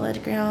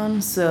solid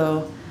ground.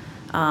 So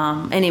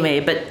anyway,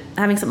 but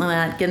having something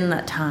like that, getting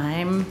that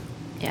time,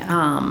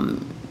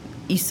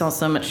 you saw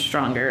so much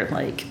stronger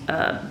like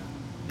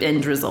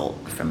end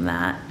result from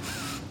that.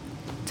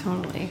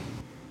 Totally.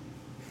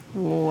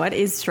 What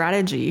is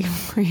strategy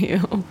for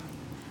you?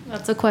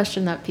 That's a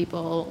question that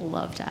people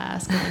love to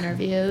ask in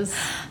interviews.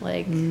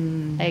 Like,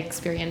 I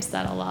experienced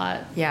that a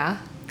lot Yeah.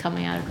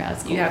 coming out of grad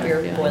school. You have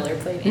your interviewing.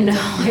 boilerplate. No,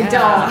 I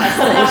don't. That's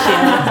the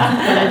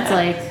issue. But it's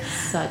like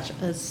such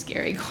a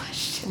scary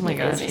question. Oh my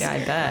gosh, yeah,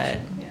 I bet.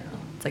 Yeah.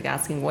 It's like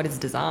asking, what is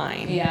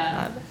design?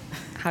 Yeah.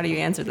 How do you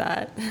answer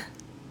that?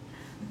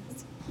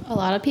 A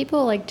lot of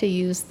people like to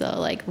use the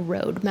like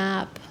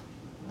roadmap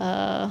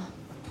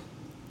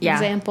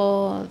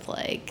example of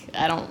like,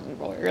 I don't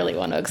really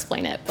want to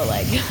explain it, but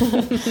like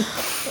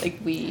like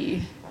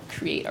we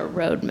create a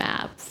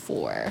roadmap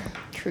for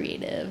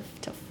creative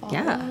to follow.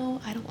 Yeah.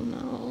 I don't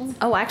know.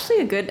 Oh, actually,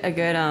 a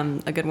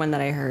good one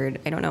that I heard.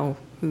 I don't know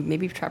who.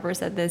 Maybe Trevor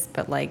said this,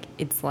 but like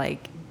it's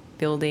like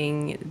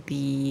building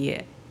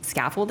the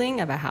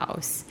scaffolding of a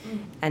house,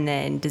 and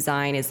then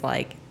design is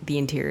like the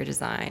interior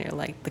design, or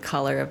like the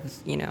color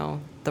of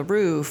the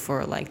roof,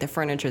 or like the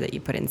furniture that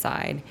you put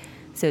inside.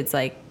 So it's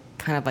like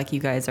kind of like you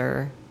guys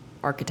are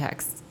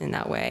architects in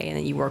that way, and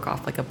then you work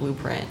off like a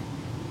blueprint,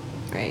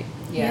 right?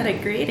 You had a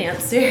great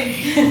answer.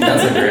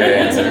 That's a great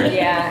answer.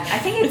 Yeah, I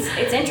think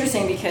it's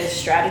interesting because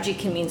strategy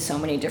can mean so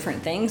many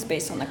different things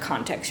based on the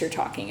context you're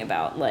talking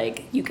about.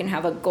 Like, you can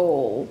have a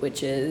goal,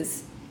 which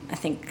is, I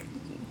think,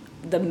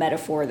 the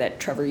metaphor that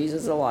Trevor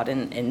uses a lot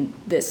in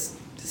this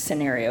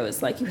scenario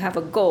is like, you have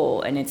a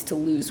goal and it's to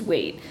lose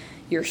weight.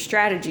 Your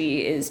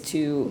strategy is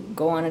to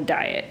go on a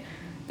diet.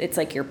 It's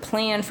like your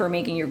plan for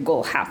making your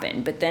goal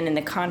happen. But then in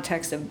the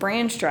context of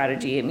brand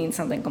strategy, it means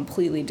something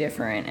completely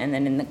different. And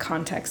then in the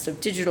context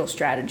of digital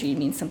strategy, it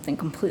means something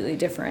completely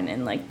different.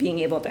 And like being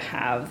able to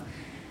have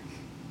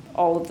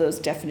all of those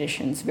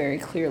definitions very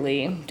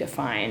clearly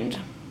defined.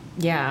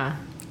 Yeah.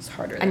 It's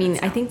harder. I mean,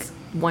 I think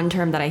one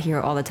term that I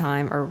hear all the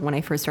time, or when I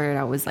first started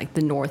out, was like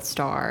the North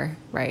Star,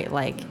 right?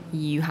 Like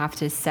you have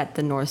to set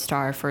the North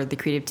Star for the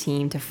creative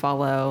team to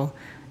follow,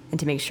 and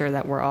to make sure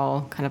that we're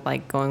all kind of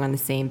like going on the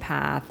same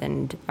path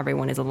and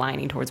everyone is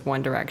aligning towards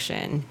one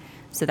direction.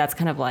 So that's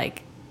kind of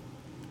like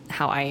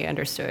how I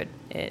understood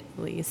it,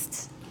 at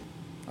least.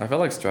 I feel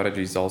like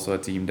strategy is also a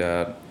team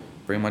that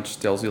pretty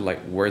much tells you like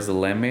where's the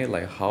limit,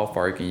 like how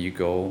far can you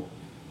go,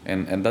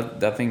 and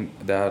that thing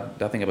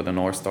about the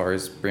North Star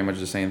is pretty much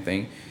the same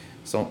thing.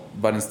 So,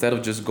 but instead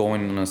of just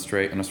going on a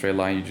straight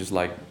line, you just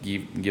like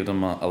give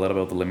them a little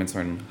bit of the limits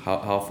on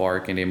how far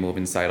can they move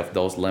inside of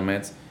those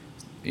limits.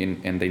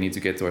 And they need to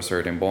get to a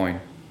certain point.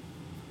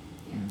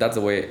 That's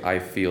the way I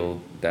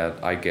feel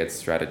that I get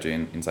strategy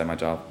inside my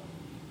job.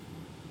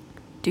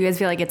 Do you guys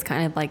feel like it's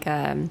kind of like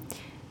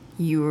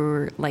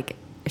you're like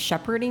a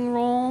shepherding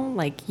role?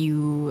 Like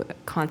you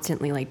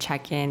constantly like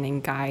check in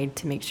and guide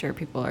to make sure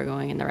people are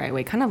going in the right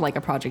way? Kind of like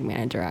a project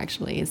manager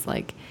actually is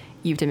like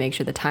you have to make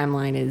sure the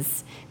timeline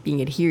is being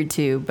adhered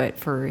to, but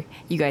for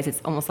you guys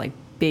it's almost like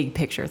big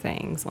picture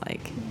things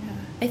like. Yeah.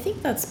 I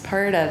think that's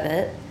part of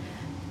it.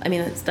 I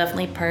mean, it's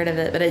definitely part of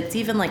it, but it's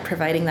even like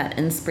providing that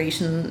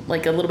inspiration,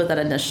 like a little bit that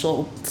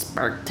initial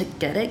spark to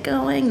get it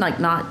going.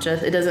 Like not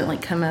just, it doesn't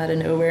like come out of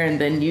nowhere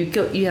and then you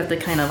have to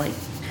kind of like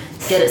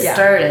get it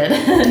started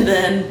and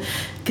then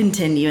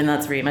continue. And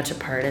that's very much a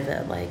part of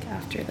it, like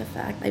after the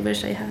fact. I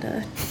wish I had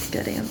a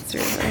good answer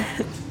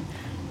though.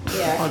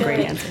 Yeah, All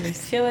great answers. I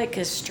feel like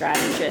as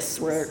strategists,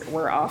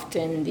 we're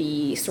often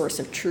the source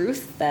of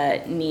truth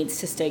that needs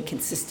to stay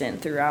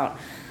consistent throughout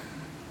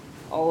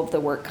all of the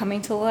work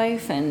coming to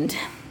life, and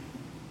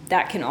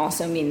that can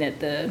also mean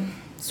that the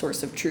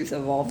source of truth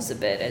evolves a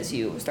bit as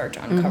you start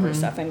to uncover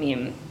stuff. I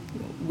mean,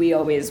 we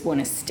always want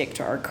to stick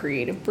to our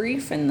creative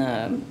brief and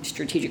the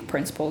strategic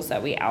principles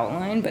that we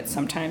outline, but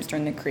sometimes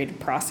during the creative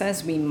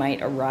process, we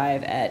might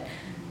arrive at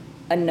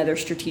another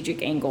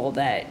strategic angle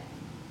that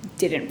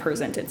didn't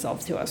present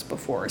itself to us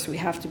before. So we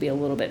have to be a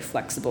little bit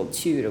flexible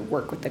too to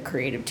work with the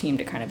creative team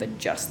to kind of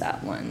adjust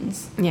that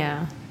lens.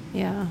 Yeah.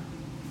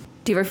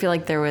 Do you ever feel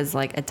like there was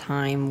like a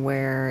time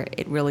where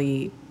it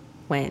really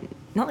went,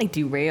 not like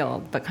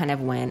derailed, but kind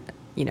of went,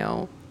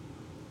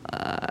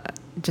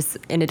 just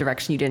in a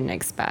direction you didn't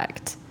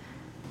expect?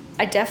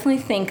 I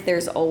definitely think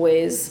there's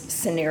always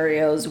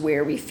scenarios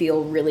where we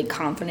feel really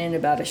confident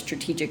about a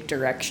strategic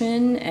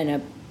direction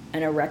and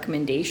a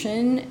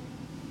recommendation,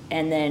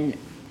 and then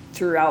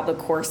throughout the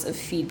course of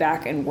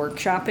feedback and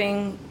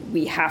workshopping,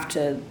 we have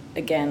to,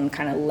 again,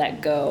 kind of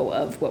let go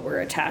of what we're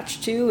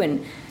attached to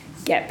and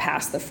get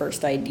past the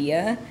first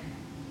idea.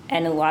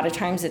 And a lot of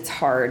times it's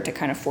hard to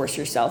kind of force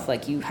yourself,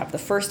 like you have the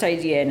first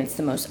idea and it's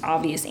the most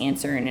obvious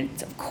answer and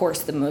it's of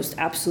course the most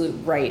absolute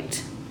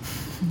right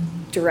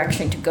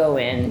direction to go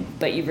in,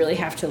 but you really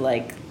have to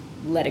like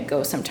let it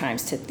go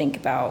sometimes to think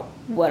about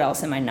what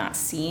else am I not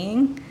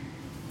seeing.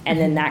 And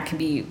then that can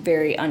be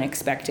very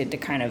unexpected to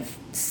kind of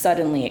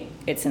suddenly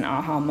it's an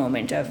aha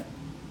moment of,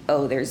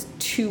 oh, there's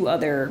 2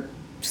 other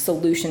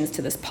solutions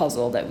to this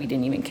puzzle that we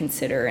didn't even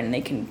consider, and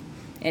they can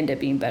end up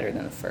being better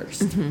than the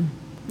first.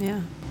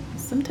 Yeah.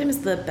 Sometimes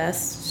the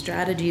best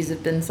strategies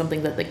have been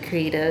something that the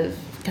creative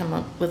come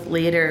up with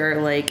later,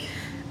 or like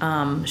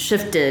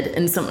shifted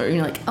in some,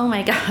 you're like, oh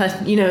my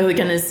God, you know,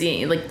 gonna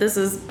see, like, this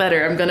is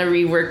better. I'm gonna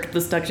rework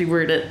this to actually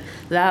word it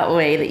that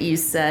way that you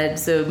said.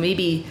 So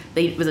maybe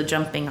it was a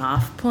jumping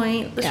off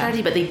point, the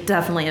strategy, but they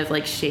definitely have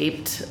like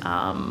shaped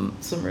some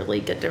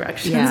really good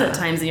directions at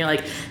times. And you're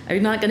like,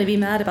 I'm not gonna be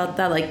mad about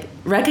that. Like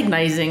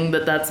recognizing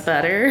that that's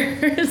better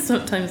is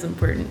sometimes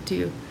important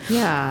too.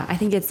 Yeah, I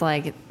think it's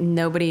like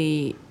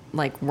nobody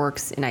like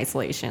works in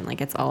isolation.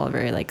 Like it's all a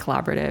very like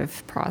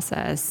collaborative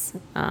process,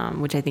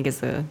 which I think is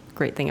the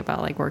great thing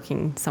about like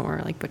working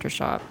somewhere like Butcher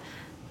Shop.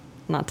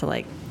 Not to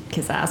like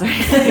kiss ass or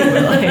anything,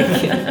 but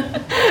like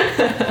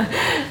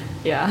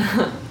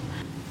yeah.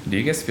 Do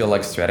you guys feel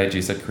like strategy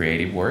is a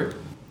creative word?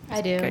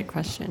 I do. Great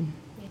question.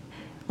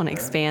 Want to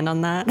expand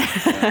on that?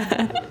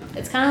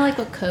 It's kind of like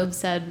what Cobb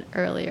said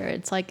earlier.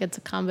 It's like it's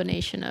a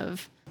combination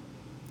of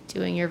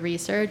doing your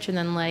research and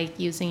then like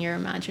using your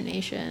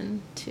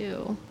imagination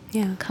to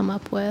come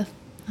up with,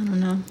 I don't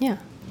know,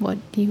 what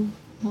you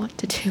want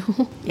to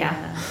do.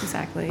 Yeah,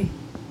 exactly.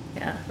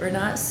 Yeah, we're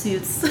not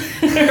suits.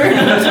 We're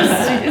not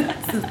just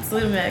suits. It's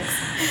a mix.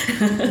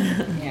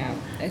 Yeah,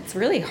 it's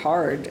really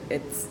hard.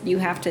 You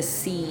have to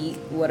see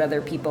what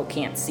other people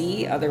can't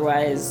see.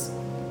 Otherwise,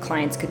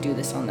 clients could do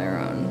this on their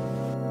own.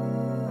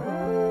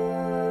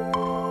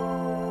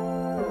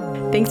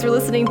 Thanks for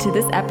listening to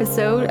this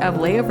episode of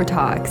Layover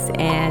Talks,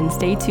 and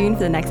stay tuned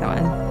for the next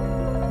one.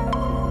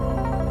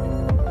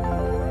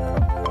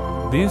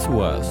 This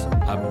was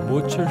a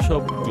Butcher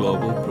Shop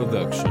Global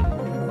production.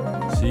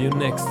 See you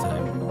next time.